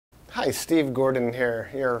Hi, Steve Gordon here,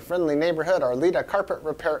 your friendly neighborhood Arleta carpet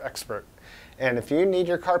repair expert. And if you need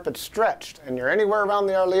your carpet stretched and you're anywhere around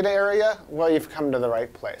the Arleta area, well, you've come to the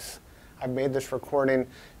right place. I've made this recording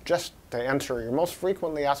just to answer your most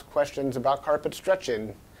frequently asked questions about carpet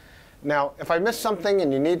stretching. Now, if I missed something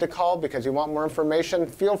and you need to call because you want more information,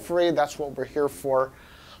 feel free, that's what we're here for.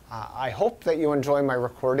 I hope that you enjoy my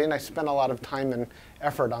recording. I spent a lot of time and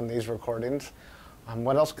effort on these recordings.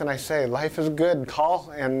 What else can I say? Life is good.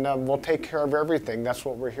 Call and we'll take care of everything. That's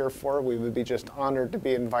what we're here for. We would be just honored to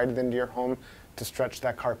be invited into your home to stretch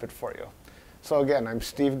that carpet for you. So again, I'm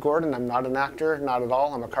Steve Gordon. I'm not an actor, not at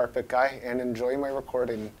all. I'm a carpet guy, and enjoy my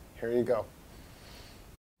recording. Here you go.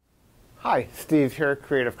 Hi, Steve here,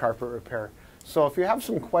 Creative Carpet Repair. So if you have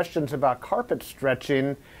some questions about carpet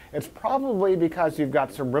stretching, it's probably because you've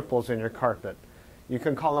got some ripples in your carpet. You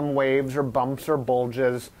can call them waves or bumps or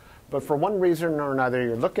bulges. But for one reason or another,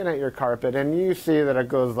 you're looking at your carpet and you see that it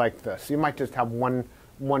goes like this. You might just have one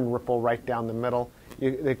ripple right down the middle.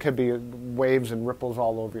 It could be waves and ripples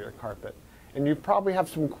all over your carpet. And you probably have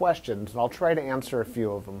some questions, and I'll try to answer a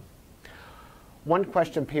few of them. One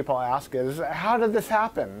question people ask is, how did this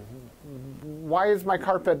happen? Why is my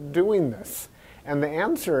carpet doing this? And the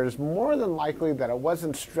answer is more than likely that it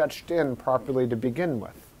wasn't stretched in properly to begin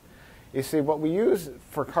with. You see, what we use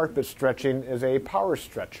for carpet stretching is a power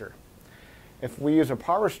stretcher. If we use a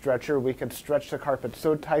power stretcher, we can stretch the carpet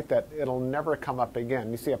so tight that it'll never come up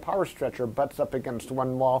again. You see, a power stretcher butts up against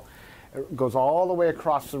one wall, it goes all the way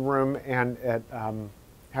across the room, and it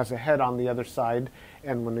has a head on the other side.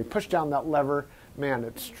 And when we push down that lever, man,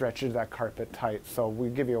 it stretches that carpet tight. So we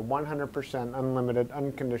give you a 100% unlimited,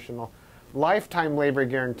 unconditional, lifetime labor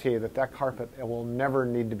guarantee that that carpet will never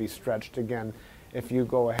need to be stretched again if you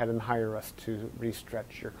go ahead and hire us to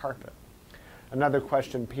re-stretch your carpet. Another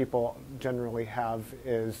question people generally have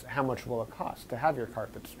is, how much will it cost to have your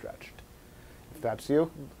carpet stretched? If that's you,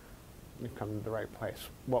 you've come to the right place.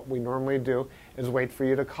 What we normally do is wait for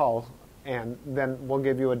you to call, and then we'll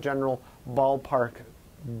give you a general ballpark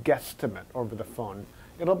guesstimate over the phone.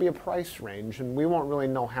 It'll be a price range, and we won't really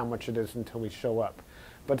know how much it is until we show up.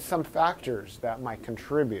 But some factors that might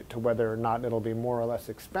contribute to whether or not it'll be more or less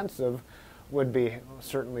expensive would be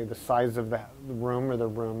certainly the size of the room or the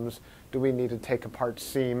rooms. Do we need to take apart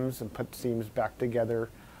seams and put seams back together?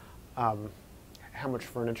 How much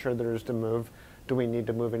furniture there is to move? Do we need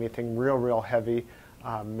to move anything real heavy?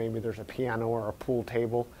 Maybe there's a piano or a pool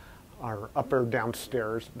table, or up or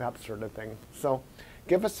downstairs, that sort of thing. So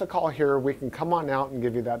give us a call here. We can come on out and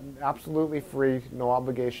give you that absolutely free, no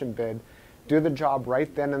obligation bid. Do the job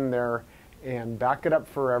right then and there, and back it up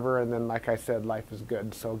forever, and then, like I said, life is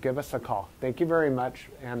good. So give us a call. Thank you very much,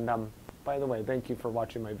 and by the way, thank you for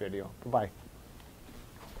watching my video. Bye-bye.